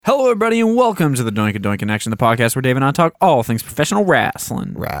Hello, everybody, and welcome to the Doink and Doink Connection, the podcast where David and I talk all things professional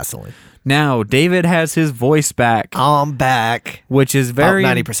wrestling. Now, David has his voice back. I'm back. Which is very...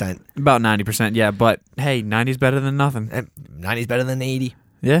 About 90%. About 90%, yeah. But, hey, 90's better than nothing. And 90's better than 80.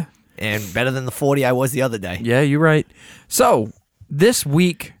 Yeah. And better than the 40 I was the other day. Yeah, you're right. So, this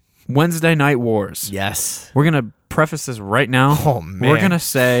week, Wednesday Night Wars. Yes. We're going to preface this right now. Oh, man. We're going to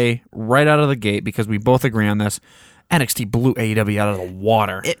say, right out of the gate, because we both agree on this, NXT blew AEW out of the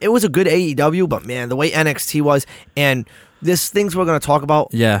water. It was a good AEW, but man, the way NXT was, and there's things we're going to talk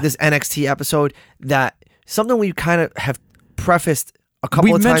about this NXT episode that something we kind of have prefaced a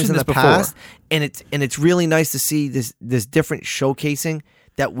couple of times in the past, and it's really nice to see this different showcasing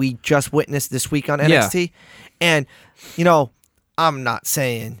that we just witnessed this week on NXT. And, you know, I'm not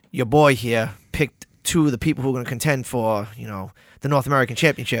saying your boy here picked two of the people who are going to contend for, you know, the North American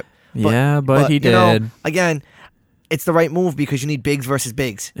Championship. But he did. You know, again, it's the right move because you need bigs versus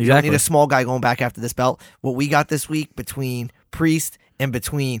bigs. Exactly. You don't need a small guy going back after this belt. What we got this week between Priest and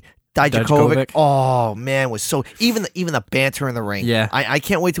between Dijakovic, oh man, was so even the banter in the ring. Yeah, I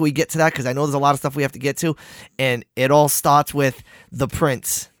can't wait till we get to that because I know there's a lot of stuff we have to get to, and it all starts with the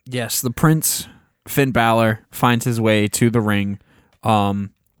Prince. Yes, the Prince, Finn Balor, finds his way to the ring,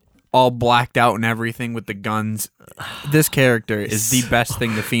 all blacked out and everything with the guns. This character is the best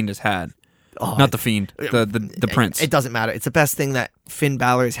thing the Fiend has had. Oh, not the Fiend, the Prince. It doesn't matter. It's the best thing that Finn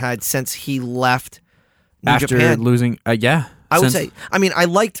Balor has had since he left New After Japan. Losing, I would say. I mean,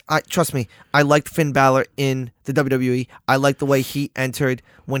 trust me, I liked Finn Balor in the WWE. I liked the way he entered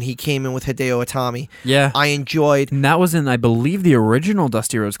when he came in with Hideo Itami. Yeah, I enjoyed. And that was in, I believe, the original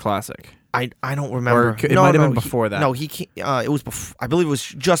Dusty Rhodes Classic. I don't remember. It might have been before that. No, it was before. I believe it was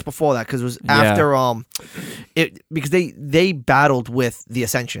just before that because it was after because they battled with the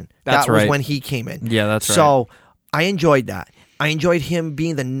Ascension. That was when he came in. Yeah, that's right. So I enjoyed that. I enjoyed him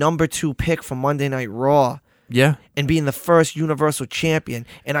being the number 2 pick for Monday Night Raw. Yeah. And being the first Universal Champion.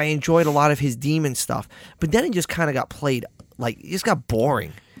 And I enjoyed a lot of his demon stuff. But then it just kind of got played, it just got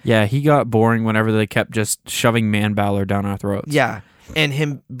boring. Yeah, he got boring whenever they kept just shoving Man Balor down our throats. Yeah. And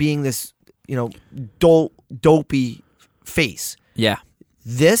him being this, dopey face. Yeah.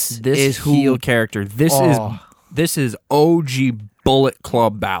 This is heel character. This is OG Bullet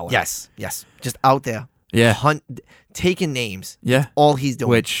Club Balor. Yes. Just out there. Yeah. Taking names. Yeah. All he's doing.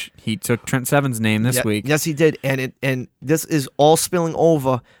 Which he took Trent Seven's name this week. Yes, he did. And this is all spilling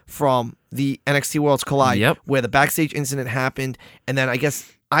over from the NXT Worlds Collide, where the backstage incident happened. And then I guess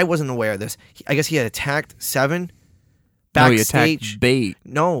I wasn't aware of this. I guess he had attacked Seven backstage. No, he attacked Bate.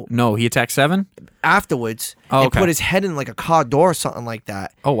 No, he attacked Seven afterwards and put his head in like a car door or something like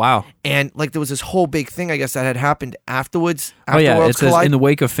that. Oh, wow. And there was this whole big thing, I guess, that had happened afterwards. It says in the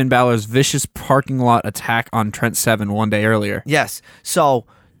wake of Finn Balor's vicious parking lot attack on Trent Seven one day earlier. Yes. So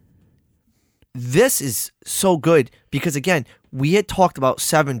this is so good because, again, we had talked about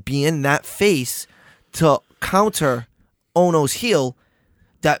Seven being that face to counter Ono's heel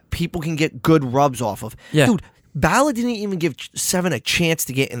that people can get good rubs off of. Yeah. Dude, Balor didn't even give Seven a chance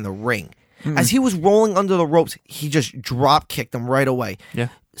to get in the ring. As he was rolling under the ropes, he just drop kicked him right away. Yeah.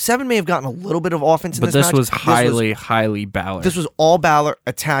 Seven may have gotten a little bit of offense in this match. But this was highly Balor. This was all Balor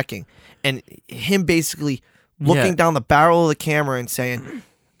attacking. And him basically looking down the barrel of the camera and saying,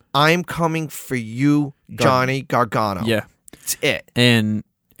 I'm coming for you, Johnny Gargano. Yeah. That's it. And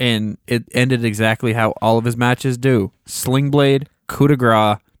it ended exactly how all of his matches do. Sling Blade, coup de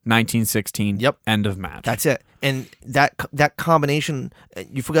grace, 1916. Yep. End of match. That's it. And that combination,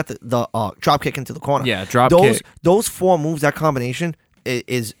 you forgot the drop kick into the corner. Yeah, kick. Those 4 moves, that combination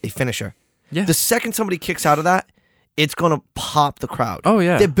is a finisher. Yeah. The second somebody kicks out of that, it's going to pop the crowd. Oh,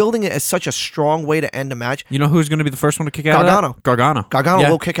 yeah. They're building it as such a strong way to end a match. You know who's going to be the first one to kick out of that? Gargano. Gargano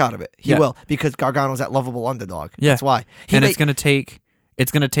will kick out of it. He will, because Gargano's that lovable underdog. Yeah. That's why. It's going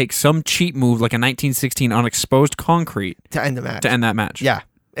to take some cheap move like a 1916 on exposed concrete to end the match. To end that match. Yeah.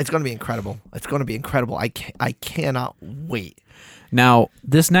 It's going to be incredible. I cannot wait. Now,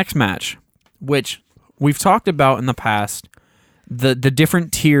 this next match, which we've talked about in the past, the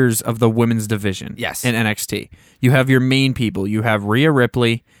different tiers of the women's division in NXT. You have your main people. You have Rhea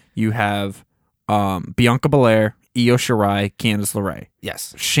Ripley. You have Bianca Belair, Io Shirai, Candice LeRae.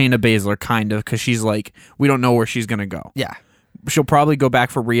 Yes. Shayna Baszler, kind of, because she's like, we don't know where she's going to go. Yeah. She'll probably go back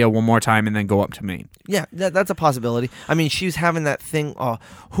for Rhea one more time and then go up to main. Yeah, that's a possibility. I mean, she was having that thing.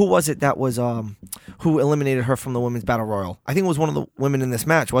 Who was it that was who eliminated her from the women's battle royal? I think it was one of the women in this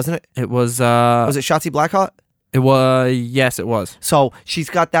match, wasn't it? It was. Was it Shotzi Blackheart? It was. Yes, it was. So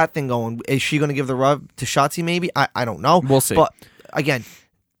she's got that thing going. Is she going to give the rub to Shotzi? Maybe I don't know. We'll see. But again,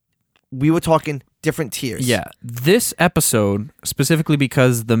 we were talking different tiers. Yeah. This episode, specifically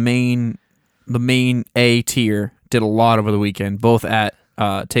because the main A tier did a lot over the weekend, both at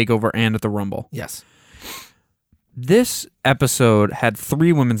TakeOver and at the Rumble. Yes. This episode had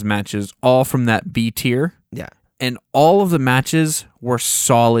 3 women's matches, all from that B tier. Yeah. And all of the matches were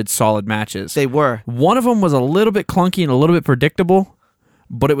solid matches. They were. One of them was a little bit clunky and a little bit predictable,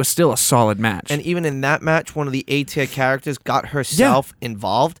 but it was still a solid match. And even in that match, one of the A-tier characters got herself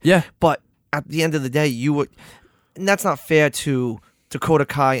involved. Yeah. But at the end of the day, and that's not fair to Dakota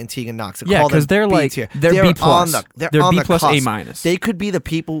Kai and Tegan Nox. Yeah, because they're B-tier. They're B+. They're on B+, the cusp. A-. They could be the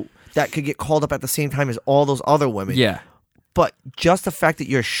people that could get called up at the same time as all those other women. Yeah. But just the fact that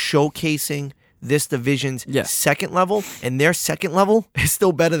you're showcasing this division's second level, and their second level is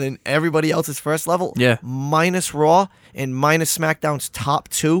still better than everybody else's first level. Yeah. Minus Raw and minus SmackDown's top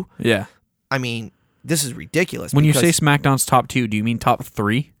 2. Yeah. I mean, this is ridiculous. When you say SmackDown's top 2, do you mean top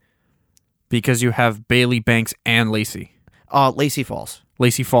 3? Because you have Bayley, Banks, and Lacey. Lacey falls.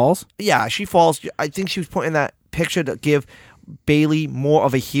 Lacey falls? Yeah, she falls. I think she was put in that picture to give Bayley more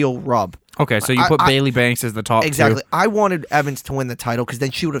of a heel rub. Okay, so you put Bayley Banks as the top exactly. 2. I wanted Evans to win the title because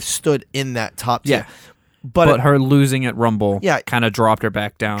then she would have stood in that top tier. Yeah. But her losing at Rumble kind of dropped her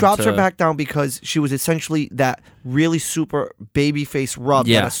back down. Her back down because she was essentially that really super babyface rub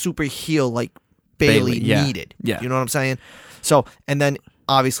that a super heel like Bayley needed. Yeah. You know what I'm saying? So, and then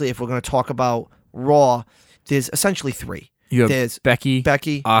obviously if we're going to talk about Raw, there's essentially 3. There's Becky,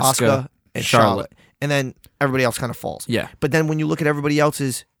 Asuka, and Charlotte. And then everybody else kind of falls. Yeah. But then when you look at everybody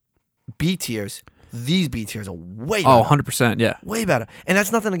else's B tiers, these B tiers are way better. Oh, 100%, yeah. Way better. And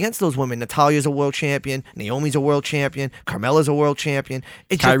that's nothing against those women. Natalia's a world champion. Naomi's a world champion. Carmella's a world champion.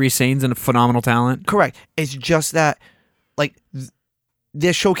 Kairi Sane's a phenomenal talent. Correct. It's just that, like,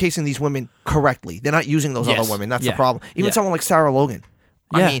 they're showcasing these women correctly. They're not using those other women. That's the problem. Even someone like Sarah Logan.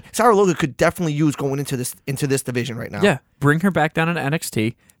 I mean, Sarah Logan could definitely use going into this division right now. Yeah. Bring her back down into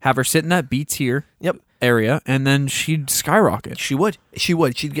NXT. Have her sit in that B tier area, and then she'd skyrocket. She would.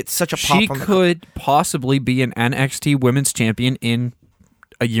 She'd get such a pop. She could possibly be an NXT Women's Champion in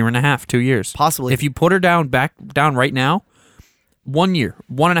a year and a half, 2 years. Possibly. If you put her down right now, 1 year,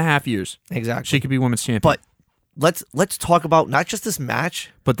 1.5 years. Exactly. She could be Women's Champion. But let's talk about not just this match,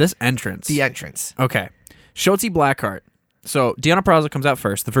 but this entrance. The entrance. Okay. Shotzi Blackheart. So Deonna Purrazzo comes out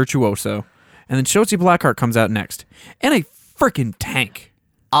first, the virtuoso, and then Shotzi Blackheart comes out next. And a freaking tank.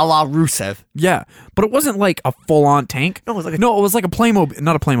 A la Rusev. Yeah, but it wasn't like a full-on tank. No, it was like it was like a Playmobil,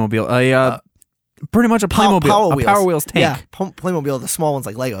 not a Playmobil, pretty much a Playmobil, a Power Wheels tank. Yeah, Playmobil, the small ones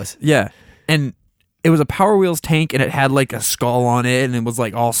like Legos. Yeah, and it was a Power Wheels tank, and it had like a skull on it, and it was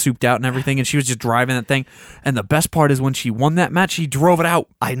like all souped out and everything, and she was just driving that thing. And the best part is when she won that match, she drove it out.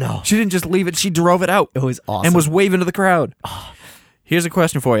 I know. She didn't just leave it, she drove it out. It was awesome. And was waving to the crowd. Here's a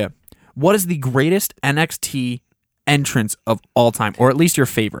question for you. What is the greatest NXT entrance of all time, or at least your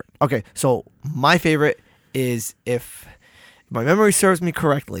favorite? Okay, so my favorite is, if my memory serves me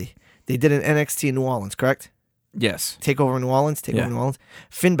correctly, they did an NXT in New Orleans, correct? Yes. Takeover New Orleans.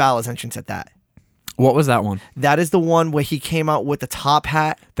 Finn Balor's entrance at that. What was that one? That is the one where he came out with the top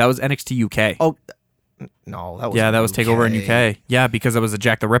hat. That was NXT UK. Oh, no, that was that was Takeover in UK. Yeah, because it was a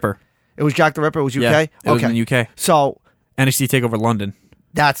Jack the Ripper. It was Jack the Ripper. It was UK. Yeah, it was in the UK. So NXT Takeover London.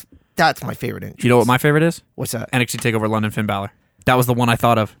 That's my favorite entrance. You know what my favorite is? What's that? NXT Takeover London, Finn Balor. That was the one I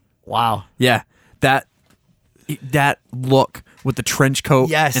thought of. Wow. Yeah, that look with the trench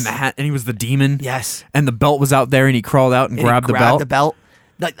coat and the hat, and he was the demon. Yes. And the belt was out there, and he crawled out and grabbed the belt.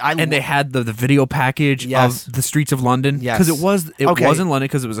 And they had the video package of the Streets of London. Yes. Because it was in London,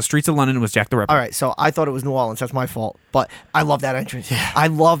 because it was the Streets of London. It was Jack the Ripper. All right, so I thought it was New Orleans. That's my fault. But I love that entrance. Yeah. I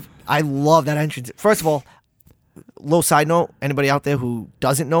love that entrance. First of all, little side note, anybody out there who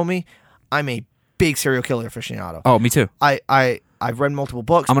doesn't know me, I'm a big serial killer aficionado. Oh, me too. I've read multiple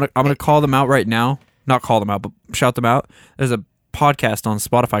books. I'm gonna call them out right now. Not call them out, but shout them out. There's a podcast on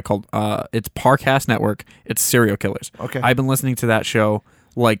Spotify called it's Parcast Network. It's Serial Killers. Okay. I've been listening to that show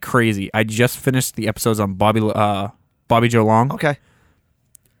like crazy. I just finished the episodes on Bobby Joe Long. Okay.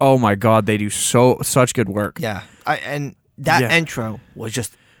 Oh my God, they do such good work. Yeah. And that intro was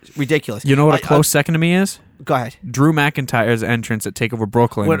just ridiculous. You know what a close second to me is? Go ahead. Drew McIntyre's entrance at TakeOver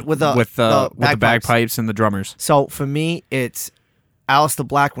Brooklyn with the bagpipes and the drummers. So for me, it's Aleister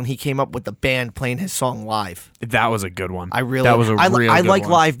Black when he came up with the band playing his song live. That was a good one. I like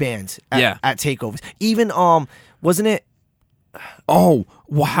live bands at takeovers. Even wasn't it? Oh,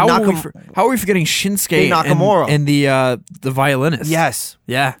 well, how are we forgetting Shinsuke Nakamura and the violinist? Yes.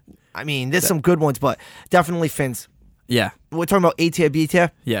 Yeah. I mean, there's some good ones, but definitely Finn's. Yeah. We're talking about A tier, B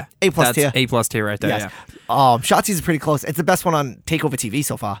tier? Yeah. A+ tier. A+ tier right there, yes. Yeah. Shotzi's pretty close. It's the best one on TakeOver TV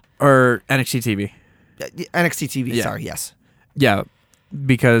so far. Or NXT TV. NXT TV, sorry, yes. Yeah,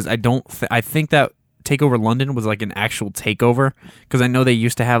 because I think that TakeOver London was like an actual takeover, because I know they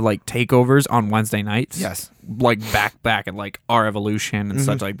used to have like takeovers on Wednesday nights. Yes. Like back at like Our Evolution and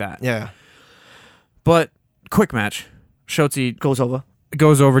such like that. Yeah. But quick match. Shotzi goes over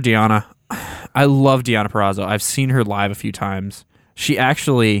Deanna. I love Deanna Purrazzo. I've seen her live a few times. She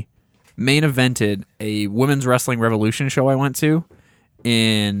actually main evented a women's wrestling revolution show I went to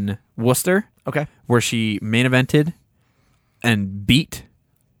in Worcester. Okay. Where she main evented and beat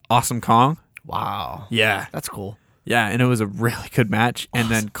Awesome Kong. Wow. Yeah. That's cool. Yeah, and it was a really good match. Awesome.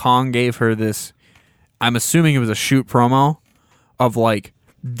 And then Kong gave her this, I'm assuming it was a shoot promo of like,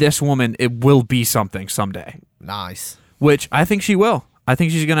 this woman, it will be something someday. Nice. Which I think she will. I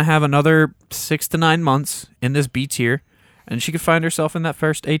think she's going to have another 6 to 9 months in this B tier, and she could find herself in that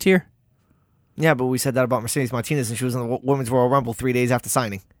first A tier. Yeah, but we said that about Mercedes Martinez, and she was in the Women's Royal Rumble 3 days after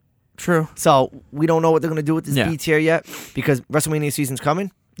signing. True. So we don't know what they're going to do with this B tier yet, because WrestleMania season's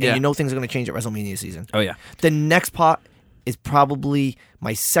coming, and you know things are going to change at WrestleMania season. Oh, yeah. The next part is probably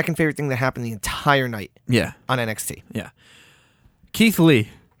my second favorite thing that happened the entire night on NXT. Yeah. Keith Lee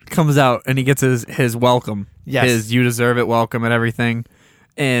comes out, and he gets his welcome. Yes. His You Deserve It welcome and everything.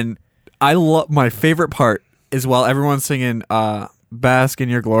 And I love, my favorite part is while everyone's singing Bask in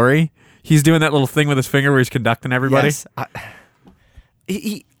Your Glory, he's doing that little thing with his finger where he's conducting everybody. Yes.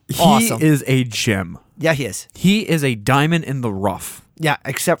 He awesome. Is a gem. Yeah, he is. He is a diamond in the rough. Yeah,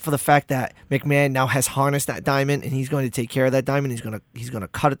 except for the fact that McMahon now has harnessed that diamond, and he's going to take care of that diamond. He's going to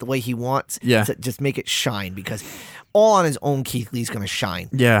cut it the way he wants. Yeah. To just make it shine, because all on his own, Keith Lee's going to shine.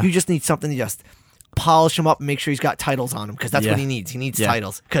 Yeah. You just need something to just polish him up and make sure he's got titles on him, because that's what he needs. He needs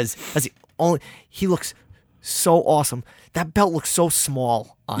titles, because that's the only. He looks so awesome. That belt looks so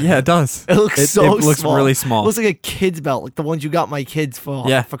small on him. It does. It looks so small. It looks really small. It looks like a kid's belt, like the ones you got my kids for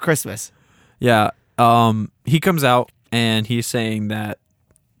Christmas. Yeah. He comes out and he's saying that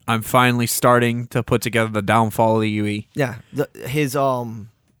I'm finally starting to put together the downfall of the UE. Yeah. His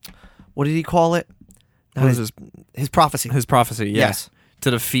what did he call it? His prophecy. His prophecy, yes.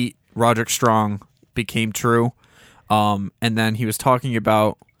 To defeat Roderick Strong became true. And then he was talking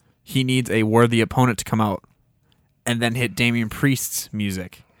about he needs a worthy opponent to come out and then hit Damian Priest's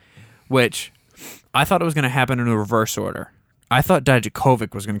music, which I thought it was going to happen in a reverse order. I thought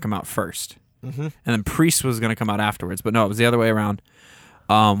Dijakovic was going to come out first, and then Priest was going to come out afterwards. But no, it was the other way around,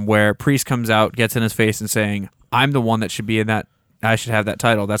 where Priest comes out, gets in his face, and saying, I'm the one that should be in that. I should have that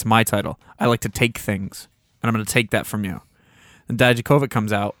title. That's my title. I like to take things, and I'm going to take that from you. And Dijakovic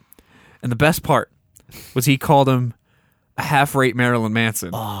comes out, and the best part was he called him a half-rate Marilyn Manson.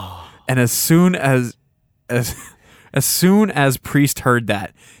 Oh. And as soon as Priest heard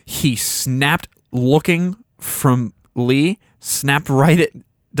that, he snapped, looking from Lee, snapped right at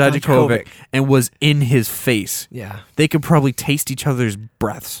Dijakovic and was in his face. Yeah. They could probably taste each other's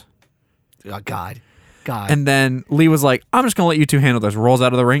breaths. Oh, God. And then Lee was like, I'm just going to let you two handle this. Rolls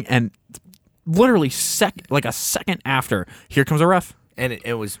out of the ring, and literally a second after, here comes a ref. And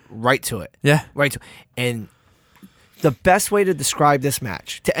it was right to it. Yeah. Right to it. And the best way to describe this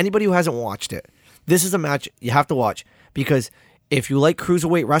match, to anybody who hasn't watched it, this is a match you have to watch, because if you like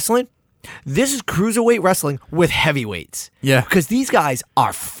cruiserweight wrestling, this is cruiserweight wrestling with heavyweights. Yeah. Because these guys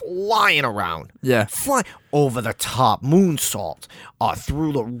are flying around. Yeah. Flying over the top, moonsault,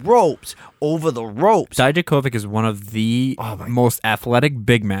 through the ropes, over the ropes. Dijakovic is one of the most athletic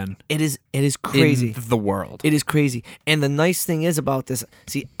big men. It is crazy. In the world. It is crazy. And the nice thing is about this,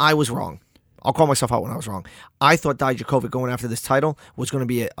 see, I was wrong. I'll call myself out when I was wrong. I thought Dijakovic going after this title was going to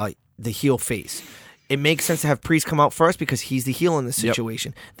be the heel face. It makes sense to have Priest come out first because he's the heel in this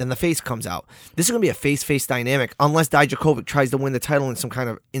situation. Yep. Then the face comes out. This is going to be a face-face dynamic unless Dijakovic tries to win the title in some kind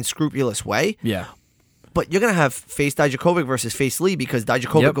of unscrupulous way. Yeah. But you're going to have face Dijakovic versus face Lee because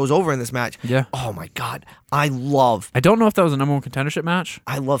Dijakovic goes over in this match. Yeah. Oh, my God. I don't know if that was a number one contendership match.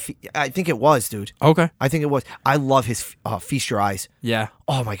 I think it was, dude. Okay. I think it was. I love his Feast Your Eyes. Yeah.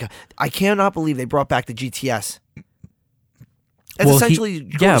 Oh, my God. I cannot believe they brought back the GTS. It's essentially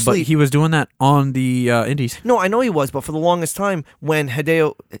but he was doing that on the Indies. No, I know he was, but for the longest time, when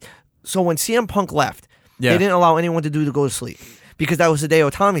CM Punk left, they didn't allow anyone to do the go to sleep because that was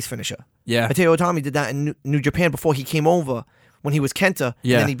Hideo Itami's finisher. Yeah, Hideo Itami did that in New Japan before he came over when he was Kenta,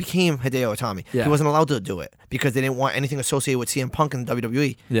 and then he became Hideo Itami. Yeah. He wasn't allowed to do it because they didn't want anything associated with CM Punk in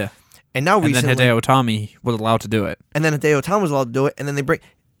WWE. Yeah, and now recently, then Hideo Itami was allowed to do it, and then Hideo Itami was allowed to do it, and then they bring.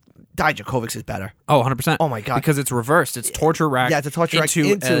 Dijakovic is better. Oh, 100%. Oh, my God. Because it's reversed. It's torture rack. Yeah, it's a torture rack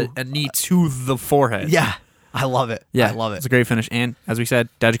into a knee to the forehead. Yeah. I love it. Yeah, I love it. It's a great finish. And as we said,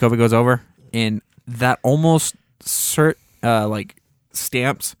 Dijakovic goes over, and that almost stamps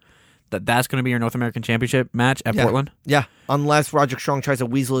that that's going to be your North American Championship match at Portland. Yeah, unless Roderick Strong tries to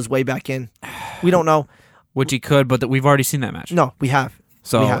weasel his way back in. We don't know. Which he could, but we've already seen that match. No, we have.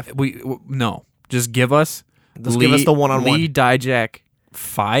 So no, just give us give us the one-on-one. Lee Dijak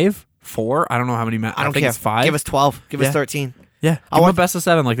 5, 4. I don't know how many matches. I don't think care. It's 5. Give us 12. Give us 13. Yeah, give him a best of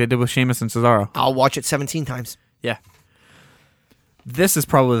 7 like they did with Sheamus and Cesaro. I'll watch it 17 times. Yeah. This is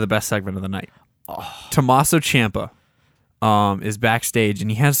probably the best segment of the night. Tommaso Ciampa is backstage, and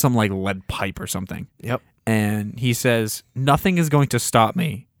he has some lead pipe or something. Yep. And he says, nothing is going to stop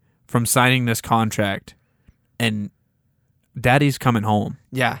me from signing this contract, and Daddy's coming home.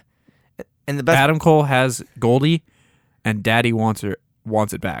 Yeah. And the best Adam Cole has Goldie, and Daddy wants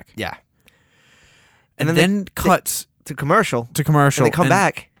it back. Yeah. And then cuts to commercial. To commercial. And they come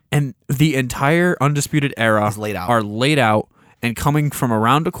back. And the entire Undisputed Era are laid out, and coming from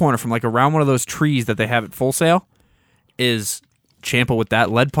around a corner, from around one of those trees that they have at Full Sail, is Ciampa with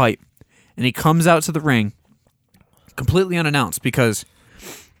that lead pipe. And he comes out to the ring completely unannounced because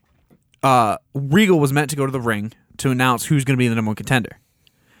Regal was meant to go to the ring to announce who's going to be the number one contender.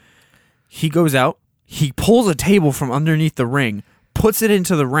 He goes out, he pulls a table from underneath the ring, puts it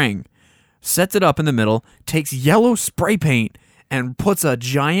into the ring, sets it up in the middle, takes yellow spray paint, and puts a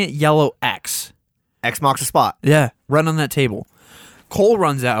giant yellow X. X marks the spot. Yeah, right on that table. Cole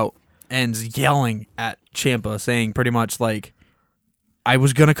runs out and's yelling at Ciampa, saying pretty much I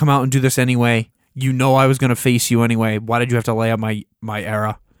was going to come out and do this anyway. You know I was going to face you anyway. Why did you have to lay out my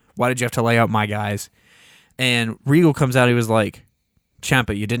era? Why did you have to lay out my guys? And Regal comes out, he was like,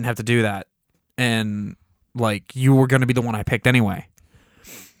 Ciampa, you didn't have to do that. And, you were going to be the one I picked anyway.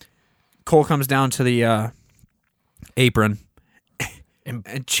 Cole comes down to the apron, and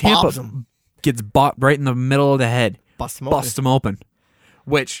Ciampa gets bought right in the middle of the head. Busts him open.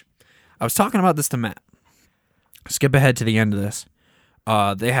 Which, I was talking about this to Matt. Skip ahead to the end of this.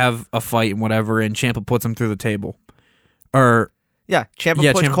 They have a fight and whatever, and Ciampa puts him through the table.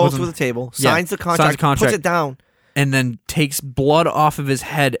 Ciampa puts Cole through the table, signs the contract, puts it down, and then takes blood off of his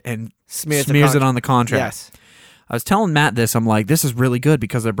head and smears it on the contract. Yes. I was telling Matt this. I'm like, this is really good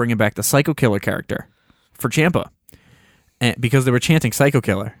because they're bringing back the Psycho Killer character for Ciampa, and because they were chanting Psycho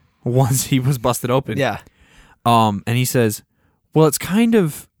Killer once he was busted open. Yeah. And he says, well, it's kind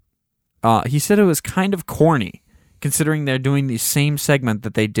of. He said it was kind of corny, considering they're doing the same segment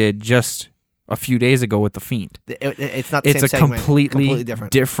that they did just a few days ago with The Fiend. It's not the same segment. It's a completely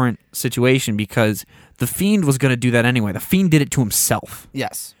different situation because The Fiend was going to do that anyway. The Fiend did it to himself.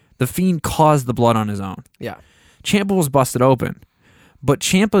 Yes. The Fiend caused the blood on his own. Yeah. Ciampa was busted open. But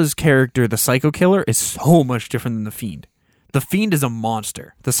Ciampa's character, the Psycho Killer, is so much different than The Fiend. The Fiend is a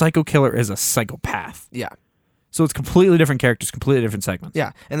monster. The Psycho Killer is a psychopath. Yeah. So it's completely different characters, completely different segments.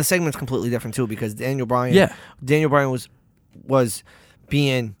 Yeah, and the segment's completely different too because Daniel Bryan was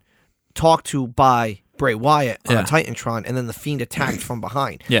being talked to by Bray Wyatt on Titantron, and then the Fiend attacked from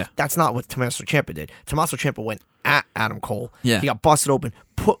behind. Yeah. That's not what Tommaso Ciampa did. Tommaso Ciampa went at Adam Cole. Yeah. He got busted open,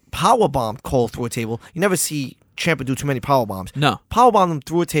 powerbombed Cole through a table. You never see Ciampa do too many powerbombs. No. Powerbombed him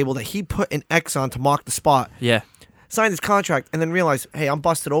through a table that he put an X on to mark the spot. Yeah. Signed his contract, and then realized, hey, I'm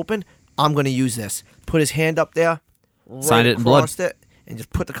busted open. I'm going to use this. Put his hand up there. Signed it in blood. It, and just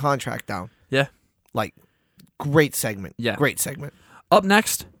put the contract down. Yeah. Great segment. Yeah. Great segment. Up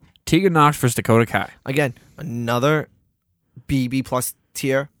next, Tegan Nox versus Dakota Kai. Again, another BB plus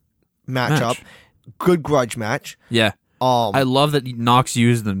tier matchup. Good grudge match. Yeah. I love that Nox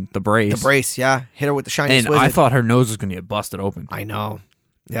used the brace. The brace, yeah. Hit her with the shiny wizard. I thought her nose was going to get busted open. I know.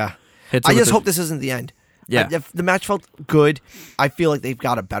 Yeah. I just hope this isn't the end. Yeah. If the match felt good, I feel like they've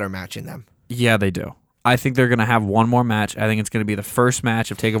got a better match in them. Yeah, they do. I think they're going to have one more match. I think it's going to be the first match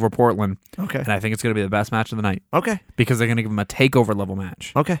of TakeOver Portland. Okay. And I think it's going to be the best match of the night. Okay. Because they're going to give them a TakeOver level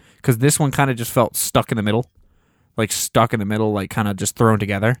match. Okay. Because this one kind of just felt stuck in the middle. Kind of just thrown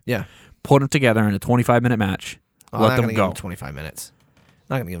together. Yeah. Put them together in a 25-minute match. Let them go. Give them 25 minutes.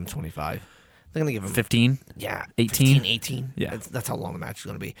 Not going to give them 25. They're going to give them 15? Yeah. 18? 18. Yeah. That's how long the match is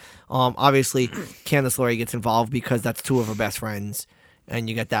going to be. Obviously, Candice LeRae gets involved because that's two of her best friends. And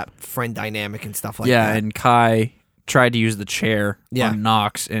you get that friend dynamic and stuff like that. Yeah, and Kai tried to use the chair on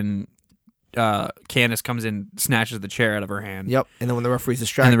Nox, and Candice comes in, snatches the chair out of her hand. Yep, and then when the referee's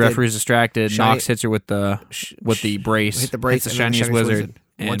distracted... Nox hits her with the brace. Hit the brace. Hits the shiniest wizard.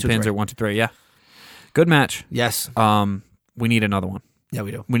 And pins her 1, 2, 3. Yeah. Good match. Yes. We need another one. Yeah,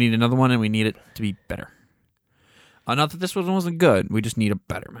 we do. We need another one, and we need it to be better. Not that this one wasn't good. We just need a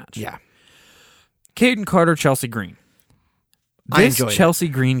better match. Yeah. Kayden Carter, Chelsea Green. This Chelsea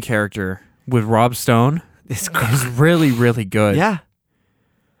Green character with Rob Stone is really, really good. Yeah.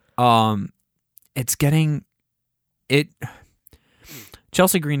 It's getting it.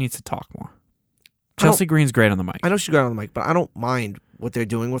 Chelsea Green needs to talk more. Chelsea Green's great on the mic. I know she's great on the mic, but I don't mind what they're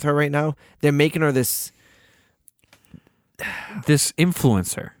doing with her right now. They're making her this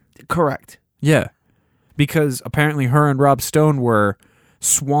influencer. Correct. Yeah, because apparently her and Rob Stone were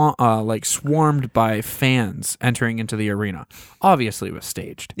swarmed by fans entering into the arena. Obviously, it was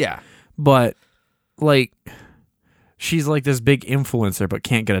staged. Yeah, but like, she's like this big influencer, but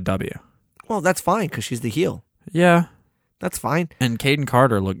can't get a W. Well, that's fine because she's the heel. Yeah. That's fine. And Caden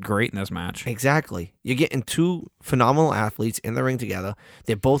Carter looked great in this match. Exactly. You're getting two phenomenal athletes in the ring together.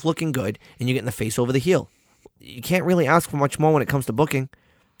 They're both looking good, and you're getting the face over the heel. You can't really ask for much more when it comes to booking.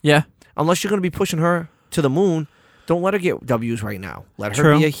 Yeah. Unless you're going to be pushing her to the moon, don't let her get W's right now. Let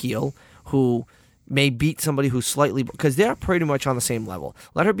her be a heel who may beat somebody who's slightly... Because they're pretty much on the same level.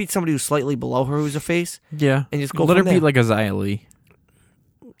 Let her beat somebody who's slightly below her who's a face. Yeah. And just go Let her there. beat like a Xia Li.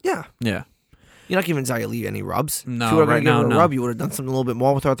 Yeah. Yeah. You're not giving Xia Li any rubs. No, if you were right going to give her now, a rub, you would have done something a little bit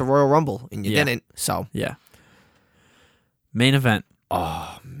more with her at the Royal Rumble, and you didn't. So yeah. Main event.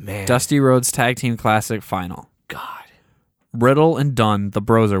 Oh man. Dusty Rhodes Tag Team Classic Final. God. Riddle and Dunn, the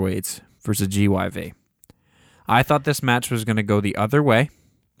Broserweights versus GYV. I thought this match was going to go the other way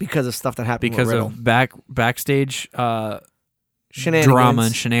because of stuff that happened. Because with Riddle. of backstage drama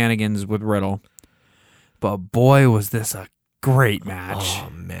and shenanigans with Riddle. But boy, was this a great match.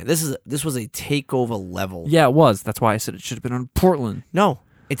 Oh man, this was a takeover level. Yeah, it was. That's why I said it should have been on Portland. No,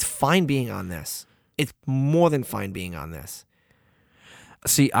 it's fine being on this. It's more than fine being on this.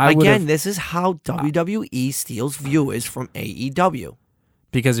 See, this is how WWE steals viewers from AEW.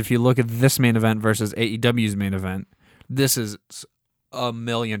 Because if you look at this main event versus AEW's main event, this is a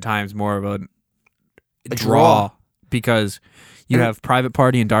million times more of a draw. Because you have Private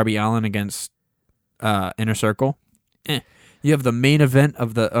Party and Darby Allin against Inner Circle. You have the main event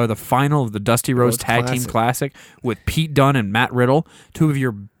of the final of the Dusty Rhodes Tag Team Classic with Pete Dunne and Matt Riddle, two of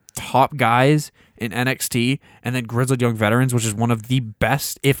your top guys in NXT, and then Grizzled Young Veterans, which is one of the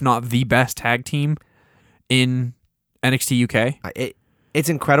best, if not the best, tag team in NXT UK. It's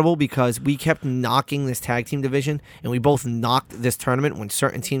incredible because we kept knocking this tag team division, and we both knocked this tournament when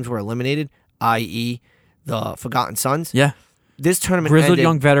certain teams were eliminated, i.e. the Forgotten Sons. Yeah. This tournament Grizzled ended,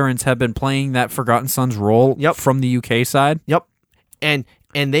 Young Veterans have been playing that Forgotten Sons role from the UK side. Yep. And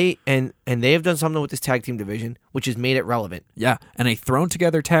they have done something with this tag team division, which has made it relevant. Yeah. And a thrown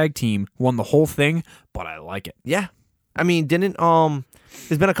together tag team won the whole thing, but I like it. Yeah. I mean, there's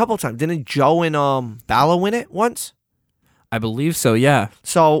been a couple of times. Didn't Joe and Balor win it once? I believe so, yeah.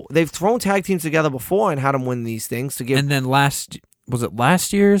 So they've thrown tag teams together before and had them win these things to give. And then last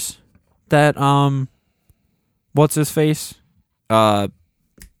year's that what's his face? Just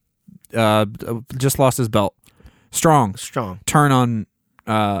lost his belt. Strong. Turn on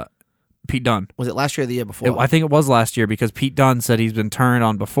Pete Dunne. Was it last year or the year before? I think it was last year because Pete Dunne said he's been turned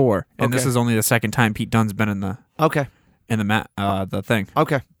on before, and this is only the second time Pete Dunne's been in the the thing.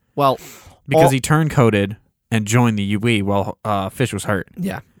 Okay, well, because he turncoated and joined the UE while Fish was hurt.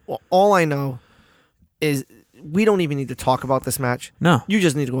 Yeah. Well, all I know is we don't even need to talk about this match. No, you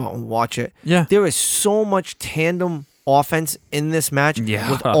just need to go out and watch it. Yeah, there is so much tandem offense in this match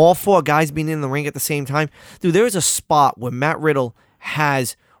with all four guys being in the ring at the same time. Dude, there is a spot where Matt Riddle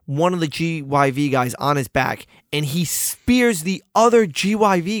has one of the GYV guys on his back and he spears the other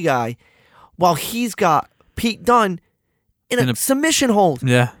GYV guy while he's got Pete Dunne in a submission hold.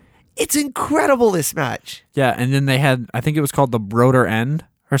 Yeah. It's incredible, this match. Yeah, and then they had, I think it was called the Broder End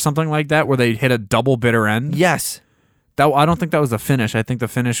or something like that, where they hit a double bitter end. Yes. I don't think that was the finish. I think the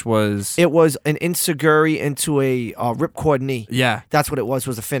finish was... It was an ensuguri into a ripcord knee. Yeah. That's what it was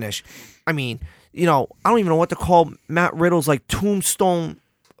the finish. I mean, I don't even know what to call Matt Riddle's like tombstone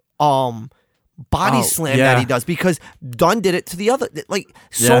body slam that he does, because Dunn did it to the other.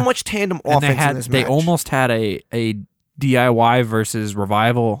 So much tandem offense in this match. They almost had a DIY versus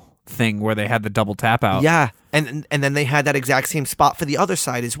Revival thing where they had the double tap out. Yeah. And then they had that exact same spot for the other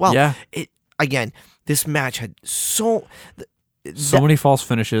side as well. Yeah. Again, this match had so many false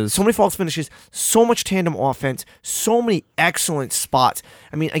finishes. So much tandem offense, so many excellent spots.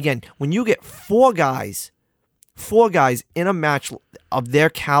 I mean, again, when you get four guys in a match of their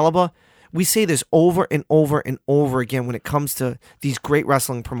caliber, we say this over and over and over again when it comes to these great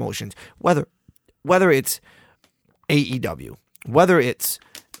wrestling promotions, whether it's AEW, whether it's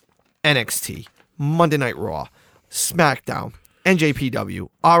NXT, Monday Night Raw, SmackDown, NJPW,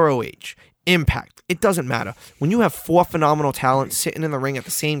 ROH, Impact. It doesn't matter. When you have four phenomenal talents sitting in the ring at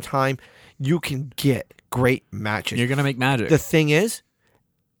the same time, you can get great matches. You're going to make magic. The thing is,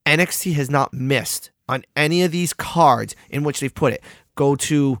 NXT has not missed on any of these cards in which they've put it. Go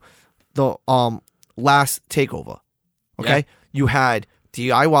to the last takeover. Okay? Yeah. You had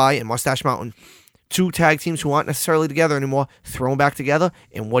DIY and Mustache Mountain, 2 tag teams who aren't necessarily together anymore, thrown back together,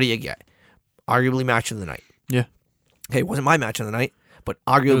 and what do you get? Arguably match of the night. Yeah. Okay, it wasn't my match of the night, but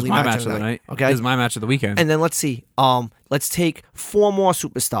arguably match of the night. Okay? It was my match of the weekend. And then let's see. Let's take 4 more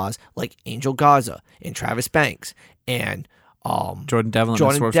superstars like Angel Garza and Travis Banks and Jordan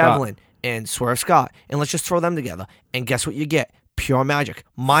Devlin and Swerve Scott. And let's just throw them together. And guess what you get? Pure magic.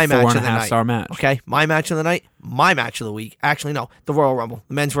 My match of the night. 4.5-star match. Okay? My match of the night. My match of the week. Actually, no. The Royal Rumble.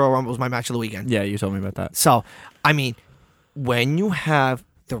 The men's Royal Rumble was my match of the weekend. Yeah, you told me about that. So, I mean, when you have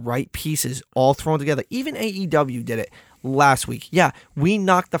the right pieces all thrown together, even AEW did it last week. Yeah, we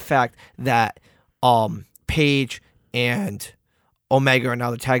knocked the fact that Paige and Omega are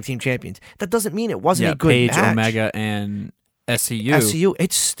now the tag team champions. That doesn't mean it wasn't a good Paige, match. Omega, and SCU. SCU,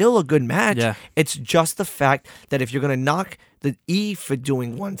 it's still a good match. Yeah. It's just the fact that if you're going to knock the E for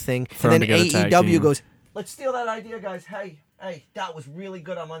doing one thing, and then AEW goes, let's steal that idea, guys. Hey, that was really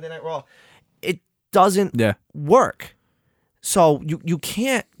good on Monday Night Raw. It doesn't work. So you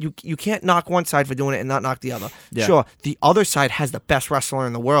can't knock one side for doing it and not knock the other. Yeah. Sure, the other side has the best wrestler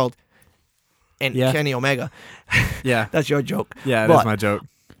in the world, and Kenny Omega. Yeah, that's your joke. Yeah, that's my joke.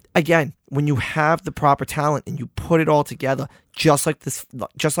 Again, when you have the proper talent and you put it all together, just like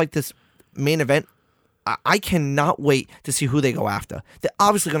this main event, I cannot wait to see who they go after. They're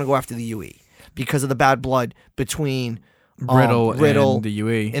obviously going to go after the UE because of the bad blood between Riddle and the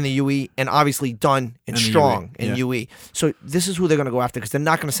UE. And obviously Dunn and Strong in UE. So this is who they're going to go after because they're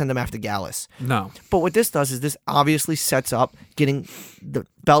not going to send them after Gallus. No. But what this does is this obviously sets up getting the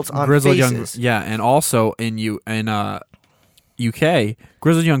belts on faces. And also in UK,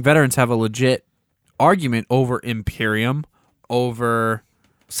 Grizzled Young Veterans have a legit argument over Imperium, over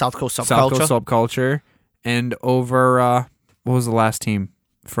South Coast Subculture, and over what was the last team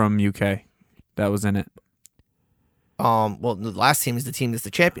from UK that was in it? Well, the last team is the team that's the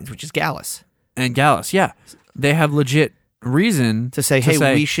champions, which is Gallus. And Gallus, yeah. They have legit reason to say,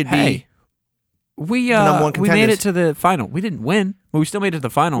 we should be we made it to the final. We didn't win, but we still made it to the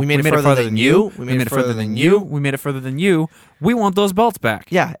final. We made it further than you. We made it further than you. We made it further than you. We want those belts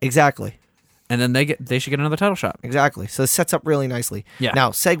back. Yeah, exactly. And then they should get another title shot. Exactly. So it sets up really nicely. Yeah. Now,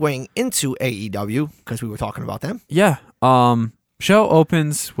 segueing into AEW, because we were talking about them. Yeah. Show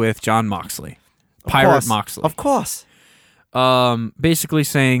opens with Jon Moxley. Pirate Moxley. Of course. Basically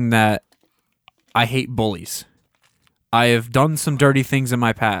saying that I hate bullies. I have done some dirty things in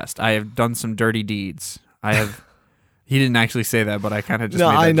my past. I have done some dirty deeds. He didn't actually say that, but I kind of just made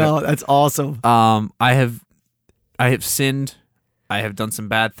that I know. joke. That's awesome. I have sinned. I have done some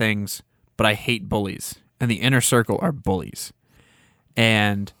bad things, but I hate bullies. And the Inner Circle are bullies.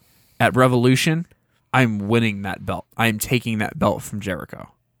 And at Revolution, I'm winning that belt. I am taking that belt from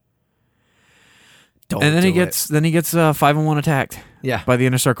Jericho. And then he gets 5-on-1 attacked. Yeah. By the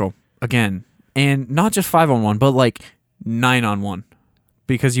Inner Circle again, and not just 5-on-1, but like 9-on-1,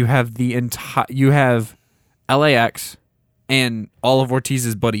 because you have LAX and all of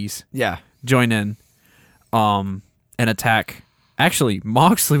Ortiz's buddies. Yeah. Join in, and attack. Actually,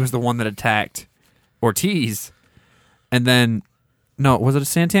 Moxley was the one that attacked Ortiz, and then was it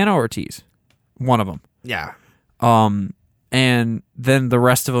Santana or Ortiz? One of them. Yeah. And then the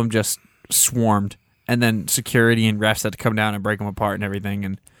rest of them just swarmed. And then security and refs had to come down and break them apart and everything.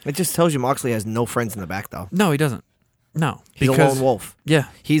 And it just tells you Moxley has no friends in the back, though. No, he doesn't. No. He's a lone wolf. Yeah.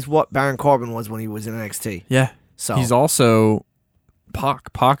 He's what Baron Corbin was when he was in NXT. Yeah. So he's also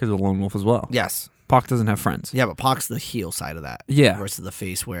Pac. Pac is a lone wolf as well. Yes. Pac doesn't have friends. Yeah, but Pac's the heel side of that. Yeah. Versus the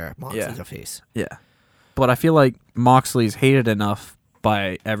face where Moxley's a face. Yeah. But I feel like Moxley's hated enough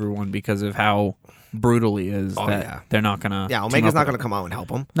by everyone because of how brutal he is they're not going to... Yeah, Omega's not going to come out and help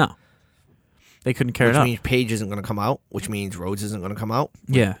him. No. They couldn't carry it up. Which means Paige isn't going to come out, which means Rhodes isn't going to come out.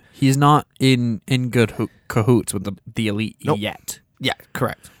 Yeah. He's not in good cahoots with the Elite yet. Yeah,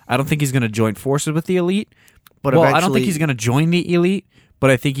 correct. I don't think he's going to join forces with the Elite. But I don't think he's going to join the Elite,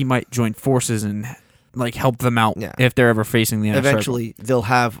 but I think he might join forces and help them out if they're ever facing the Inner Circle. Eventually, they'll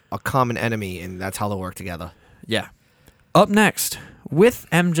have a common enemy, and that's how they'll work together. Yeah. Up next, with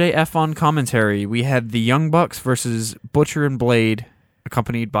MJF on commentary, we had the Young Bucks versus Butcher and Blade,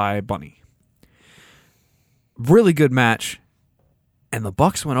 accompanied by Bunny. Really good match, and the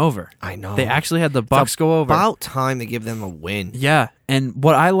Bucks went over. I know. They actually had the Bucks go over. About time to give them a win. Yeah, and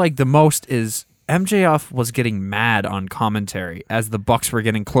what I like the most is MJF was getting mad on commentary as the Bucks were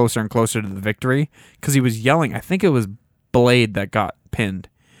getting closer and closer to the victory because he was yelling. I think it was Blade that got pinned.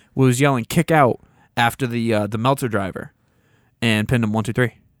 Was yelling "kick out" after the Meltzer driver and pinned him 1, 2,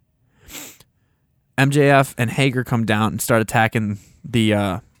 3. MJF and Hager come down and start attacking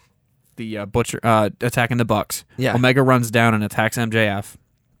the Butcher, attacking the Bucks. Yeah. Omega runs down and attacks MJF.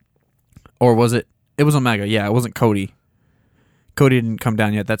 Or was it? It was Omega. Yeah, it wasn't Cody. Cody didn't come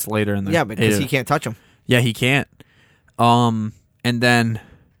down yet. That's later in the. Yeah, because he can't touch him. Yeah, he can't. And then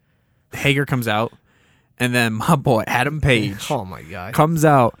Hager comes out, and then my boy Adam Page. Oh my God. Comes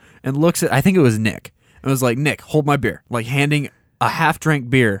out and looks at. I think it was Nick. It was like, Nick, hold my beer. Like handing a half-drink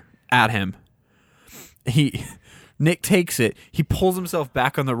beer at him. Nick takes it. He pulls himself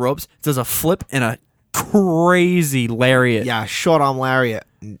back on the ropes, does a flip and a crazy lariat. Yeah, short arm lariat.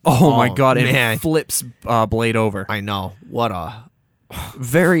 Oh my God! Man. And flips Blade over. I know. What a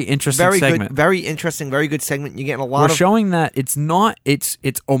very interesting segment. Good, very interesting. Very good segment. You're getting a lot. We're showing that it's not. It's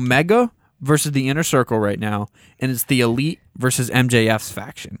Omega versus the Inner Circle right now, and it's the Elite versus MJF's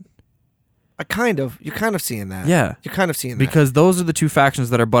faction. You're kind of seeing that. Yeah, you're kind of seeing that because those are the two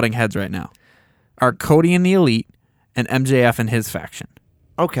factions that are butting heads right now. Are Cody and the Elite and MJF and his faction.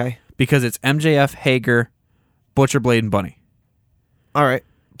 Okay. Because it's MJF, Hager, Butcher, Blade, and Bunny. All right.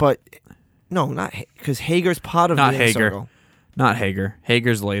 But, no, not because Hager's part of not the Hager. Circle. Not Hager.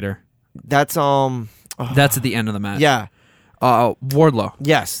 Hager's later. That's, That's at the end of the match. Yeah. Wardlow.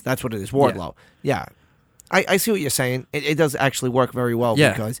 Yes, that's what it is. Wardlow. Yeah. I see what you're saying. It does actually work very well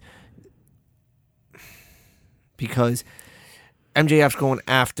because MJF's going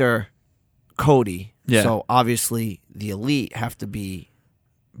after Cody. Yeah. So obviously the Elite have to be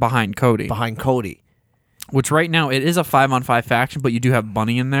behind Cody. Which right now it is a 5-on-5 faction, but you do have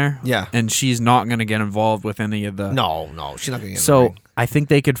Bunny in there. Yeah. And she's not going to get involved with any of the. No, she's not going to get involved. So I think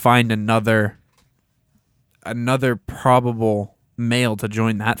they could find another probable male to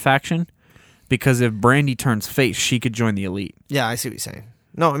join that faction, because if Brandy turns face, she could join the Elite. Yeah, I see what you're saying.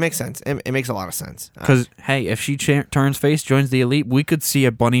 No, it makes sense. It makes a lot of sense. Because, hey, if she turns face, joins the Elite, we could see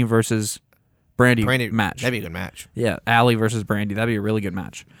a Bunny versus Brandy match. That'd be a good match. Yeah, Allie versus Brandy. That'd be a really good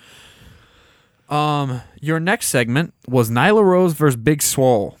match. Your next segment was Nyla Rose versus Big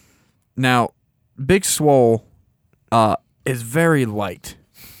Swole. Now, Big Swole is very liked.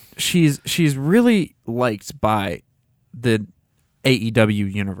 She's really liked by the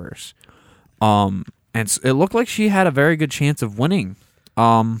AEW universe. And it looked like she had a very good chance of winning.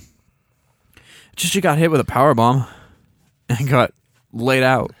 Just she got hit with a powerbomb and got laid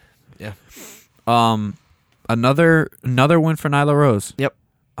out. Yeah. Another win for Nyla Rose. Yep.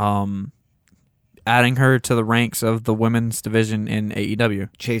 Adding her to the ranks of the women's division in AEW.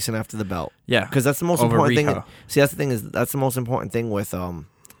 Chasing after the belt. Yeah. Because that's the most important thing. See, that's the thing that's the most important thing with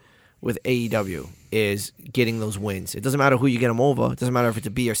AEW is getting those wins. It doesn't matter who you get them over. It doesn't matter if it's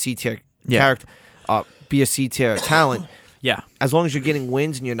a B or C tier character, B or C tier talent. Yeah. As long as you're getting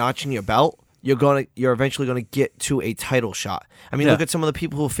wins and you're notching your belt, you're eventually gonna get to a title shot. I mean, look at some of the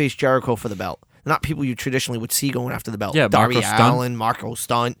people who face Jericho for the belt. Not people you traditionally would see going after the belt. Yeah, Darby Allin, Marco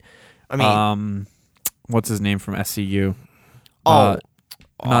Stunt. I mean, what's his name from SCU? Why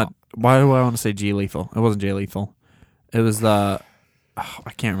do I want to say G Lethal? It wasn't Jay Lethal. It was the.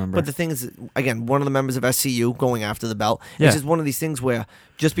 I can't remember. But the thing is, again, one of the members of SCU going after the belt. Yeah. It's just one of these things where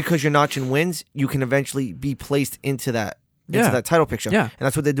just because you're notching wins, you can eventually be placed into that title picture. Yeah. And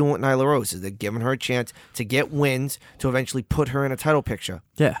that's what they're doing with Nyla Rose, is they're giving her a chance to get wins to eventually put her in a title picture.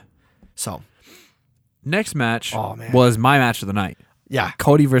 Yeah. So. Next match was my match of the night. Yeah.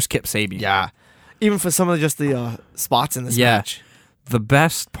 Cody versus Kip Sabian. Yeah. Even for some of just the spots in this match. The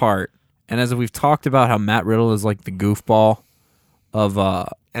best part, and as we've talked about how Matt Riddle is like the goofball of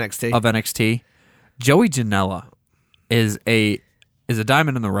NXT, Joey Janela is a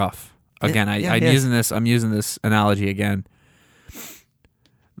diamond in the rough. Again, I'm using this analogy again.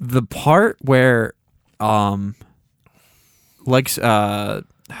 The part where Penelope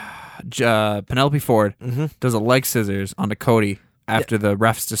Ford does a leg scissors onto Cody after the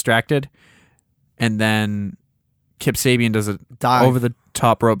ref's distracted, and then Kip Sabian does a over the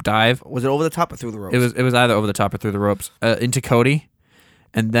top rope dive. Was it over the top or through the ropes? It was either over the top or through the ropes into Cody,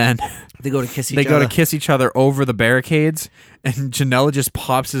 and then they go to kiss each other over the barricades, and Janela just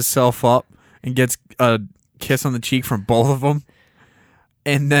pops himself up and gets a kiss on the cheek from both of them,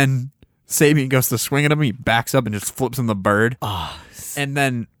 and then Sabian goes to swing at him. He backs up and just flips him the bird, and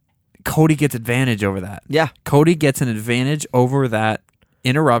then Cody gets advantage over that. Yeah, Cody gets an advantage over that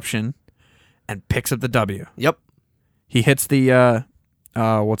interruption and picks up the W. Yep. He hits the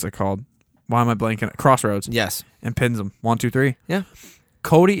what's it called? Why am I blanking? Crossroads. Yes. And pins him. 1, 2, 3. Yeah.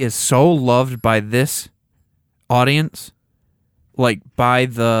 Cody is so loved by this audience, like by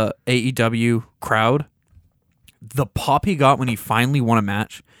the AEW crowd. The pop he got when he finally won a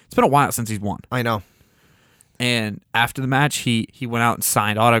match. It's been a while since he's won. I know. And after the match, he went out and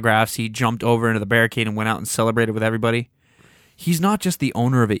signed autographs. He jumped over into the barricade and went out and celebrated with everybody. He's not just the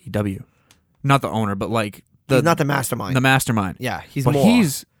owner of AEW. Not the owner, but like... he's not the mastermind. The mastermind. Yeah, he's but more.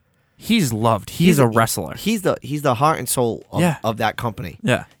 He's loved. He's a wrestler. He's the heart and soul of that company.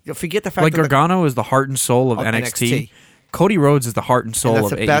 Yeah. Forget the fact like Gargano is the heart and soul of NXT. Cody Rhodes is the heart and soul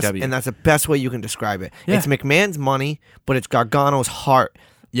of AEW. And that's the best way you can describe it. Yeah. It's McMahon's money, but it's Gargano's heart.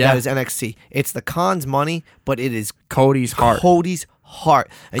 Yeah. That is NXT. It's the Khan's money, but it is Cody's heart. Cody's heart.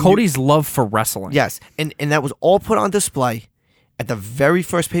 And Cody's love for wrestling. Yes. And that was all put on display at the very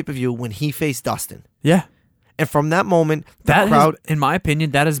first pay-per-view when he faced Dustin. Yeah. And from that moment, the crowd... in my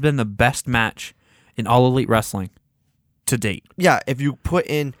opinion, that has been the best match in All Elite Wrestling to date. Yeah, if you put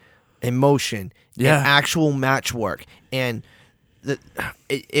in emotion and actual match work, and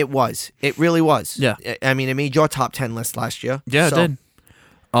it really was. Yeah. I mean, it made your top 10 list last year. Yeah, it did.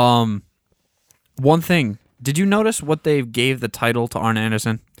 One thing, did you notice what they gave the title to Arn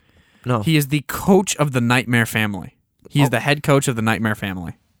Anderson? No. He is the coach of the Nightmare Family. He is the head coach of the Nightmare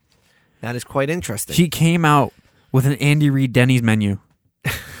Family. That is quite interesting. He came out with an Andy Reid Denny's menu.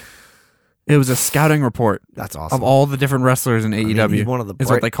 It was a scouting report. That's awesome. Of all the different wrestlers in AEW. He's one of the is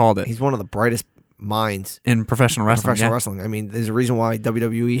what they called it. He's one of the brightest minds in professional wrestling. Wrestling. I mean, there's a reason why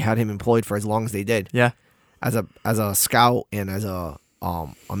WWE had him employed for as long as they did. Yeah. As a scout and as a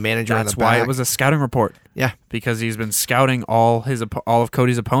manager. That's why it was a scouting report. Yeah. Because he's been scouting all of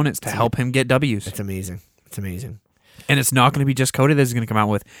Cody's opponents to help him get W's. It's amazing. It's amazing. And it's not going to be just Cody that he's going to come out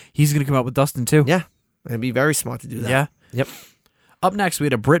with. He's going to come out with Dustin too. Yeah. It'd be very smart to do that. Yeah. Yep. Up next, we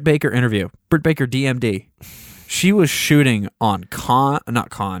had a Britt Baker interview. Britt Baker, DMD. She was shooting on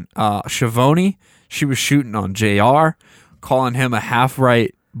Schiavone. She was shooting on JR, calling him a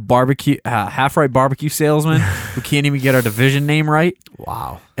half-right barbecue salesman who can't even get our division name right.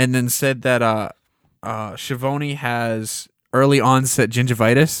 Wow. And then said that Schiavone has early onset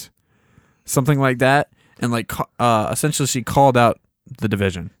gingivitis, something like that. And essentially she called out the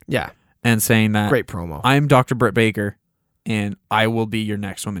division. Yeah. And saying that, great promo. I'm Dr. Britt Baker, and I will be your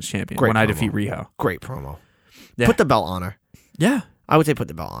next women's champion when I defeat Riho. Great promo. Yeah. Put the belt on her. Yeah. I would say put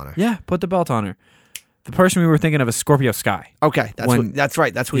the belt on her. Yeah, put the belt on her. The person we were thinking of is Scorpio Sky. Okay, that's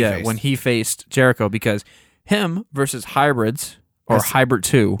right. That's who he faced. When he faced Jericho, because him versus Hybrids, or Hybrid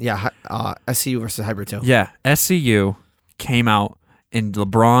 2. Yeah, SCU versus Hybrid 2. Yeah, SCU came out in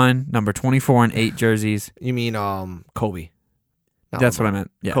LeBron, number 24 and 8 jerseys. You mean Kobe? That's what I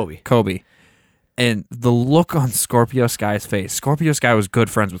meant. Yeah, Kobe. And the look on Scorpio Sky's face. Scorpio Sky was good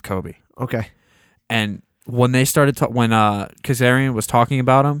friends with Kobe. Okay. And when they started when Kazarian was talking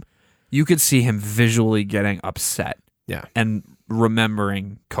about him, you could see him visually getting upset. Yeah. And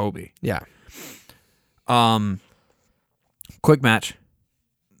remembering Kobe. Yeah. Quick match.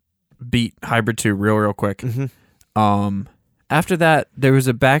 Beat Hybrid 2 real quick. Mm-hmm. After that, there was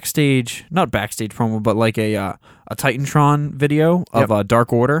a not backstage promo, but like a Titantron video of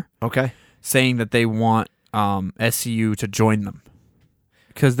Dark Order. Okay. Saying that they want SCU to join them.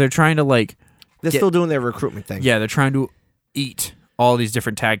 Because they're trying to they're still doing their recruitment thing. Yeah, they're trying to eat all these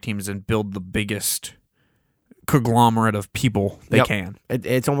different tag teams and build the biggest conglomerate of people they can.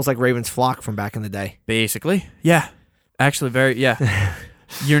 It's almost like Raven's Flock from back in the day. Basically. Yeah. Actually,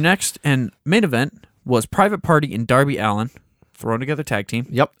 Your next and main event was Private Party and Darby Allin thrown together tag team.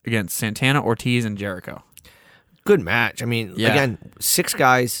 Yep. Against Santana, Ortiz, and Jericho. Good match. I mean, again, 6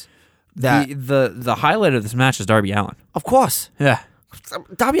 guys that... The highlight of this match is Darby Allin. Of course. Yeah.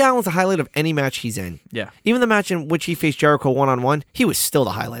 Darby Allin's the highlight of any match he's in. Yeah. Even the match in which he faced Jericho one-on-one, he was still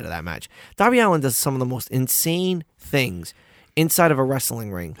the highlight of that match. Darby Allin does some of the most insane things inside of a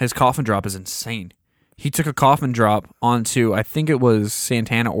wrestling ring. His coffin drop is insane. He took a coffin drop onto, I think it was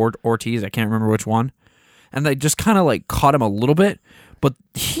Santana or Ortiz, I can't remember which one, and they just kind of caught him a little bit, but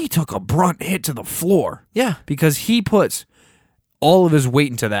he took a brunt hit to the floor. Yeah. Because he puts all of his weight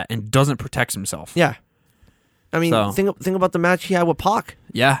into that and doesn't protect himself. Yeah. I mean, think about the match he had with Pac.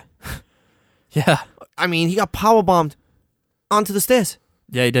 Yeah. Yeah. I mean, he got powerbombed onto the stairs.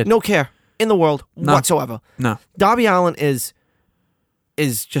 Yeah, he did. No care in the world whatsoever. No. Darby Allin is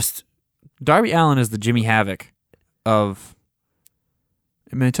just... Darby Allin is the Jimmy Havoc of...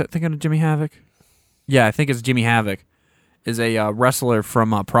 Am I thinking of Jimmy Havoc? Yeah, I think it's Jimmy Havoc. Is a wrestler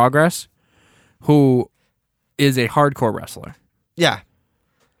from Progress who is a hardcore wrestler. Yeah.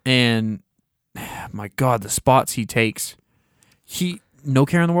 And... my God, the spots he takes. No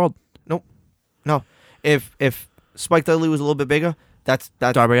care in the world. Nope. No. If Spike Dudley was a little bit bigger, that's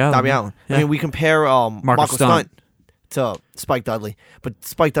Darby Allin. Yeah. I mean, we compare Marco Stunt to Spike Dudley, but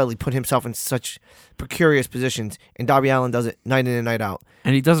Spike Dudley put himself in such precarious positions, and Darby Allin does it night in and night out.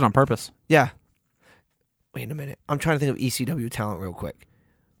 And he does it on purpose. Yeah. Wait a minute. I'm trying to think of ECW talent real quick.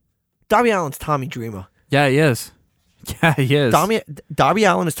 Darby Allin's Tommy Dreamer. Yeah, he is. Yeah, he is. Darby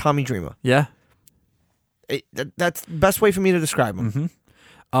Allin is Tommy Dreamer. Yeah. That's the best way for me to describe him.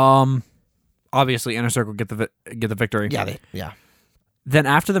 Mm-hmm. Obviously, Inner Circle get the victory. Yeah. Then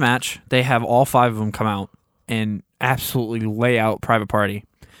after the match, they have all 5 of them come out and absolutely lay out Private Party.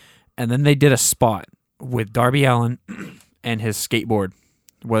 And then they did a spot with Darby Allin and his skateboard,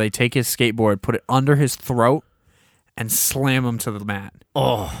 where they take his skateboard, put it under his throat, and slam him to the mat.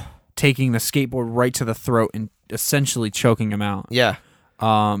 Oh. Taking the skateboard right to the throat and essentially choking him out. Yeah.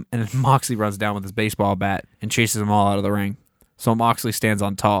 And then Moxley runs down with his baseball bat and chases them all out of the ring. So Moxley stands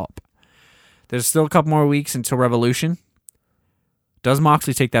on top. There's still a couple more weeks until Revolution. Does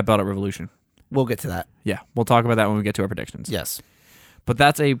Moxley take that belt at Revolution? We'll get to that. Yeah, we'll talk about that when we get to our predictions. Yes. But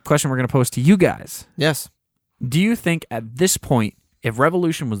that's a question we're going to pose to you guys. Yes. Do you think at this point, if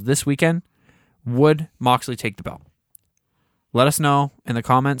Revolution was this weekend, would Moxley take the belt? Let us know in the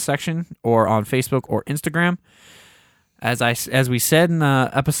comments section or on Facebook or Instagram. As we said in the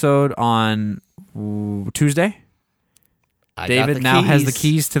episode on Tuesday, David now has the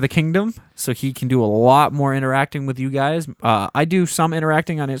keys to the kingdom, so he can do a lot more interacting with you guys. I do some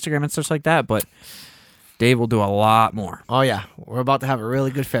interacting on Instagram and such like that, but Dave will do a lot more. Oh, yeah. We're about to have a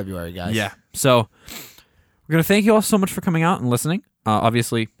really good February, guys. Yeah. So we're going to thank you all so much for coming out and listening.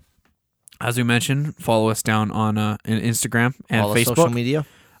 Obviously, as we mentioned, follow us down on Instagram and all Facebook. Social media.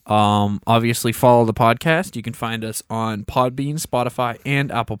 Obviously, follow the podcast. You can find us on Podbean, Spotify,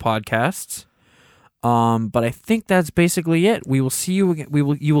 and Apple Podcasts. But I think that's basically it. We will see you again.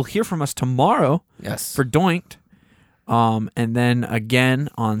 You will hear from us tomorrow. Yes. For Doink. And then again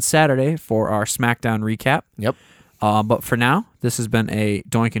on Saturday for our SmackDown recap. Yep. But for now, this has been a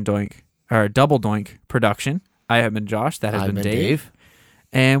Doink and Doink, or a Double Doink production. I have been Josh. That has been Dave.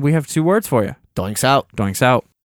 And we have 2 words for you. Doink's out. Doink's out.